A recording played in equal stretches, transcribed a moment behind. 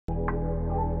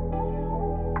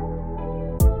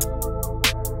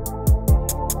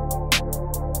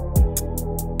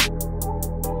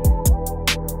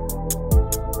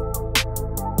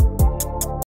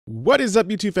What is up,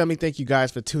 YouTube family? Thank you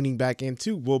guys for tuning back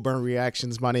into Wilburn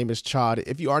Reactions. My name is Chod.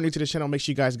 If you are new to the channel, make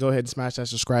sure you guys go ahead and smash that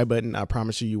subscribe button. I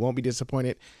promise you won't be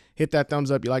disappointed. Hit that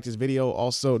thumbs up if you like this video.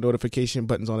 Also, notification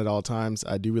buttons on at all times.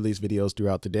 I do release videos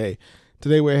throughout the day.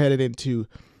 Today, we're headed into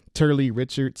Turley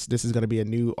Richards. This is going to be a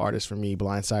new artist for me,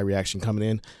 blindside reaction coming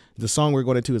in. The song we're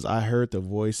going into is I Heard the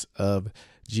Voice of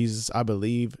Jesus, I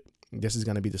Believe. This is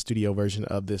going to be the studio version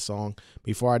of this song.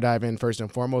 Before I dive in, first and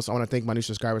foremost, I want to thank my new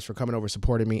subscribers for coming over,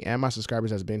 supporting me, and my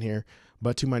subscribers that's been here.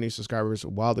 But to my new subscribers,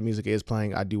 while the music is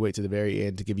playing, I do wait to the very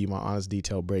end to give you my honest,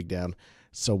 detailed breakdown.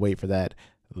 So wait for that.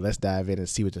 Let's dive in and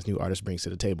see what this new artist brings to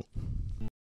the table.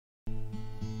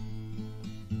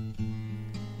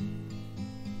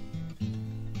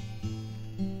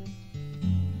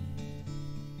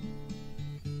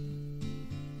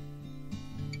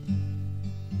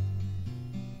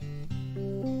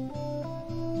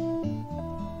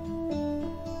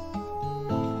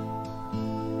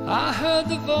 I heard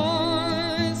the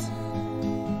voice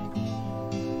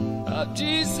of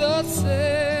Jesus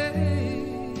say,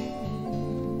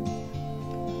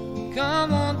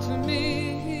 come unto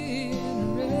me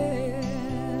and rest.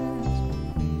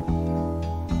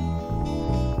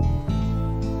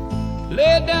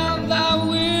 Lay down thy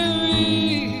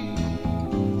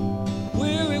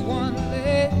weary one,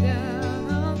 lay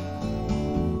down.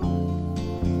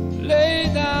 Lay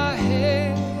thy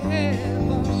head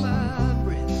on my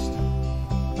breast.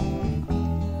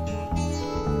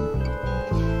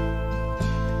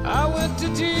 I went to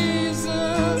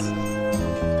Jesus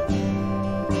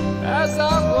as I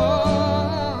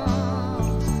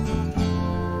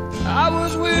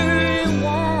was weary,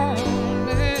 worn,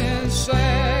 and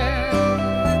sad.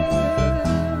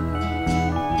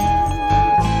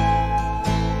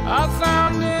 I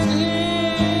found in Him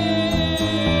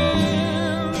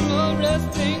a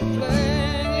resting place,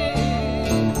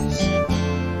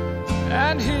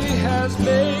 and He has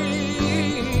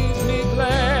made me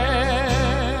glad.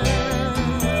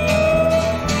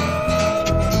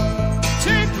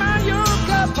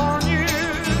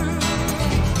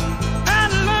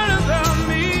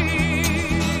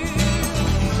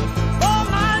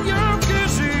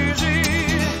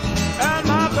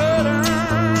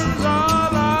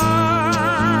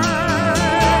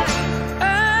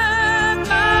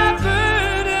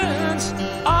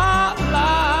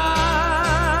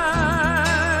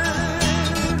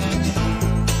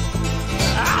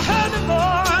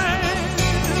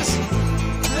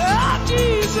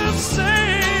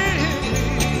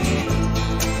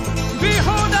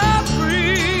 Behold, I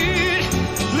freely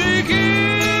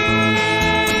give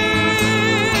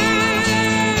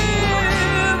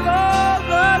all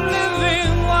the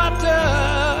living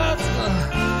waters,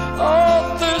 oh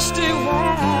thirsty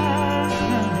one,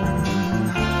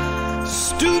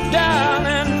 stoop down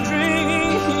and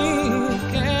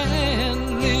drink and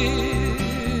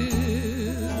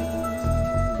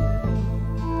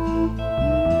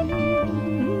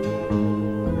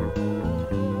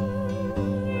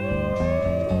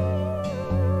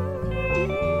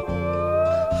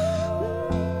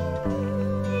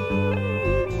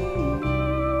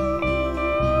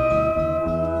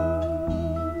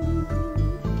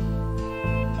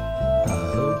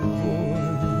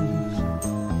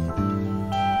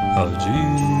of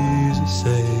Jesus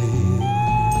say,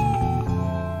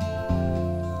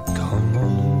 come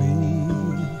unto me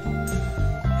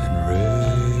and rest.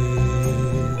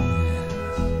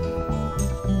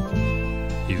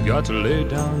 You've got to lay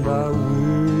down thy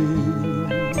weary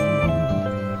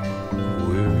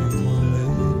one,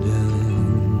 lay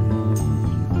down,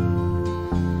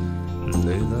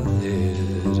 lay thy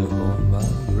head upon my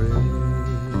breast.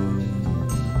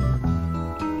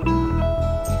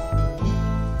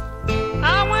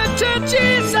 to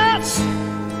Jesus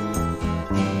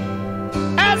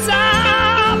as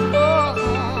I was.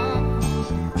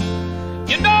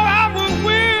 You know I was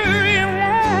weary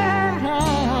and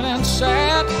worn and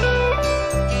sad.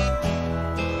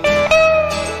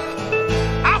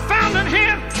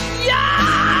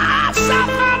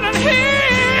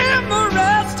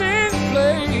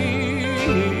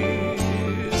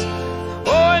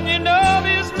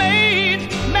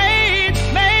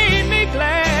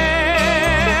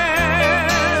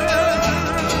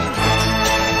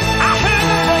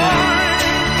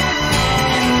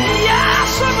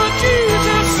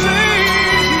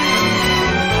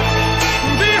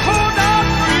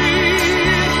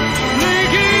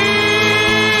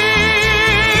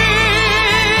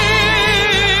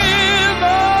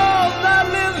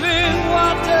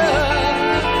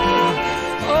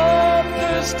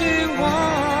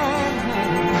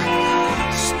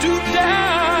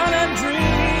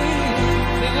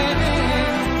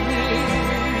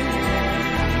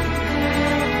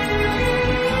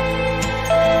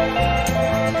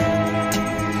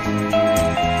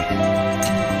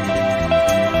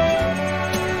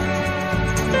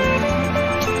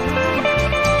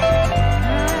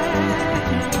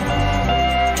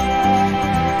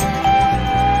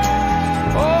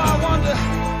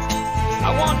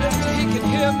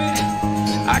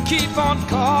 keep on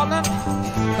calling,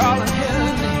 calling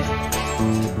his name.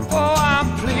 Oh,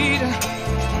 I'm pleading.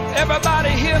 Everybody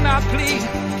hear my plea.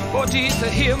 Oh,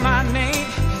 Jesus, hear my name.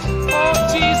 Oh,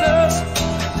 Jesus.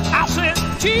 I said,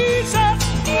 Jesus,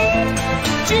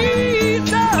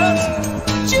 Jesus,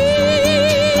 Jesus.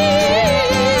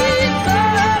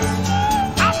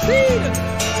 I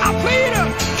plead,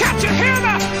 can't you hear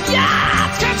me?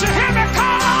 Yes, can't you hear me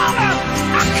calling?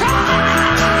 I call,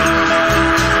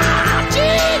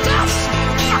 Jesus.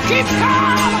 I keep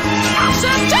calling. I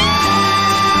said, Jesus.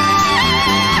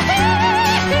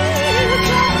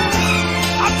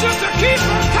 I just keep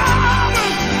on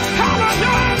calling, calling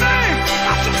your name.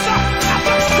 I just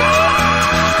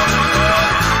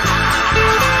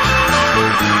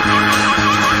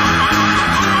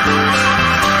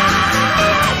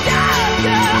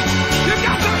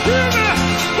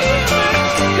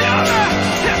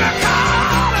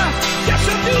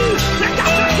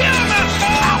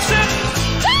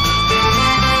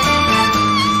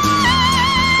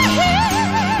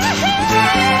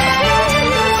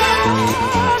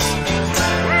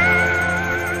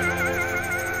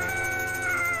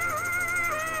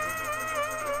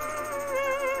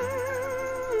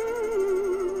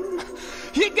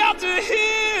you got to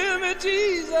hear me,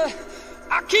 Jesus.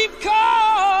 I keep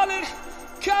calling,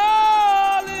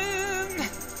 calling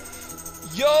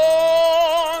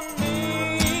your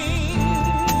name.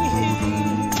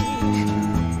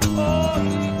 Oh,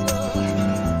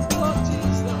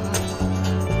 Jesus,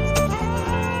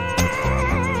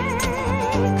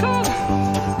 calling.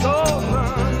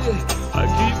 I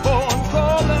keep on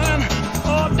calling,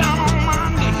 oh, down on my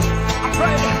knees. I'm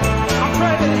praying, I'm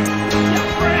praying, yeah,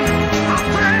 I'm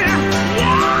praying.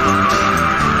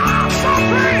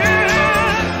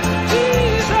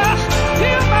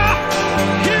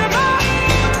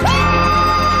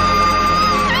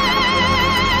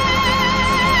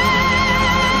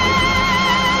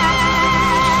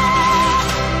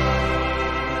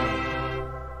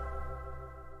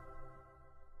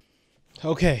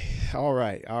 Okay. All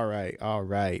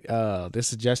right. This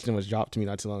suggestion was dropped to me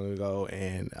not too long ago,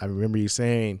 and I remember you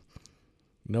saying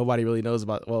nobody really knows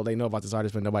about, well, they know about this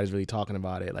artist, but nobody's really talking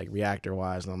about it, like reactor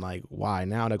wise. And I'm like, why?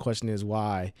 Now the question is,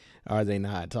 why are they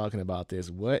not talking about this?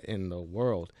 What in the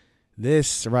world?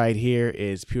 This right here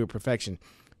is pure perfection.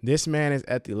 This man is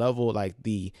at the level, like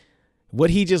what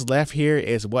he just left here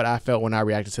is what I felt when I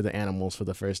reacted to the Animals for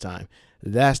the first time.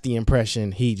 That's the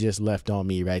impression he just left on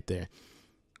me right there.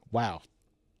 Wow.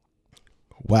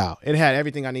 It had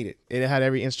everything I needed. It had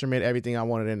every instrument, everything I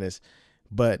wanted in this.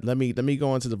 But let me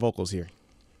go into the vocals here.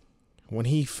 When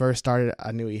he first started,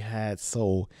 I knew he had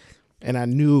soul, and I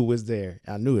knew it was there.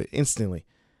 I knew it instantly.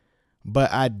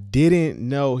 But I didn't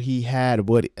know he had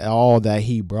all that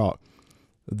he brought.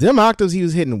 Them octaves he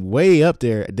was hitting way up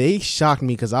there, they shocked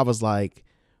me because I was like,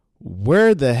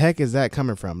 where the heck is that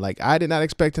coming from? Like, I did not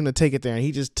expect him to take it there, and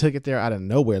he just took it there out of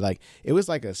nowhere. Like, it was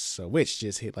like a switch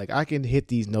just hit. Like, I can hit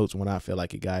these notes when I feel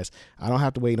like it, guys. I don't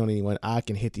have to wait on anyone. I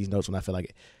can hit these notes when I feel like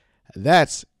it.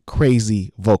 That's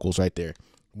crazy vocals right there.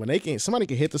 When somebody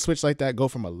can hit the switch like that, go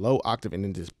from a low octave and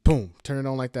then just boom, turn it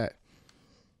on like that.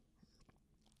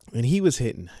 And he was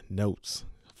hitting notes.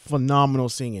 Phenomenal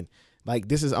singing. Like,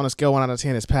 this is on a scale 1 out of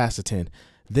 10, it's past a 10.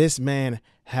 This man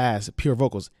has pure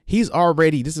vocals. This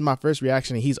is my first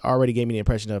reaction, and he's already gave me the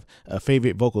impression of a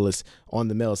favorite vocalist on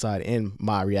the male side in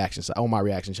my reaction, on my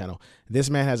reaction channel. This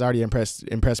man has already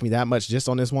impressed me that much just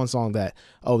on this one song that,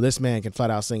 oh, this man can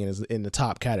flat out sing in the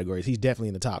top categories. He's definitely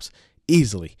in the tops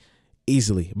easily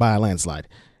by a landslide.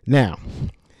 Now,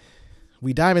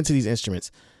 we dive into these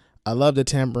instruments. I love the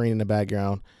tambourine in the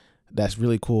background. That's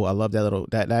really cool. I love that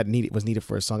was needed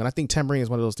for a song. And I think tambourine is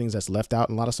one of those things that's left out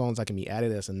in a lot of songs that can be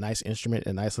added as a nice instrument,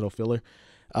 a nice little filler.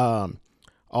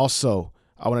 Also,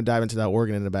 I want to dive into that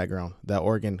organ in the background. That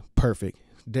organ, perfect.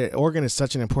 The organ is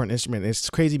such an important instrument. It's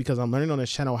crazy because I'm learning on this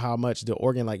channel how much the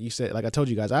organ, like you said, like I told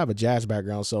you guys, I have a jazz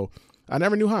background. So I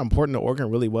never knew how important the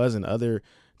organ really was in other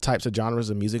types of genres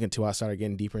of music until I started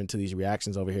getting deeper into these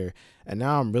reactions over here. And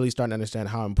now I'm really starting to understand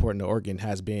how important the organ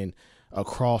has been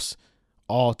across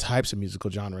all types of musical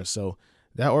genres. So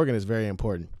that organ is very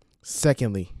important.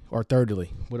 Thirdly,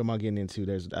 what am I getting into?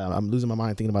 I'm losing my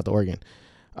mind thinking about the organ.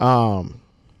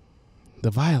 The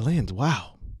violins.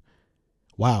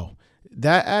 Wow.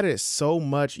 That added so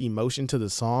much emotion to the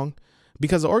song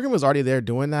because the organ was already there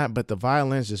doing that, but the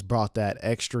violins just brought that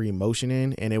extra emotion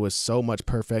in, and it was so much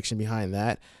perfection behind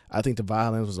that. I think the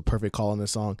violins was a perfect call on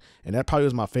this song, and that probably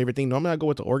was my favorite thing. Normally I go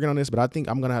with the organ on this, but I think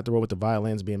I'm going to have to roll with the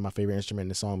violins being my favorite instrument in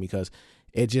the song because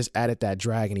it just added that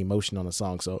drag and emotion on the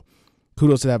song. So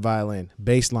Kudos to that violin.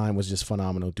 Bass line was just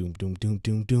phenomenal. Doom, doom, doom,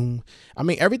 doom, doom. I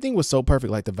mean, everything was so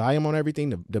perfect. Like the volume on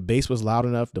everything, the bass was loud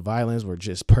enough. The violins were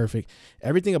just perfect.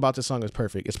 Everything about this song is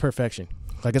perfect. It's perfection.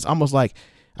 Like, it's almost like,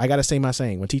 I got to say my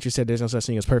saying. When teacher said there's no such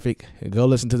thing as perfect, go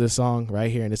listen to this song right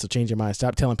here and this will change your mind.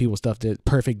 Stop telling people stuff that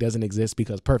perfect doesn't exist,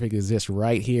 because perfect exists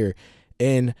right here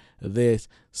in this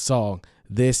song.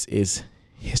 This is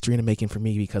history in the making for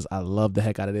me, because I love the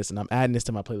heck out of this, and I'm adding this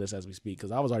to my playlist as we speak,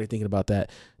 because I was already thinking about that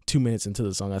 2 minutes into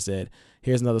the song. I said,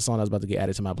 here's another song that's about to get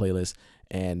added to my playlist,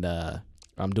 and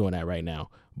I'm doing that right now.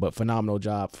 But phenomenal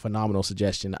job, phenomenal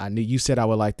suggestion. I knew you said I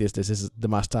would like this. This is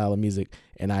my style of music,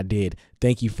 and I did.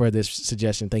 Thank you for this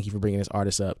suggestion. Thank you for bringing this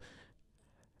artist up.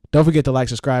 Don't forget to like,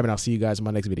 subscribe, and I'll see you guys in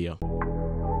my next video.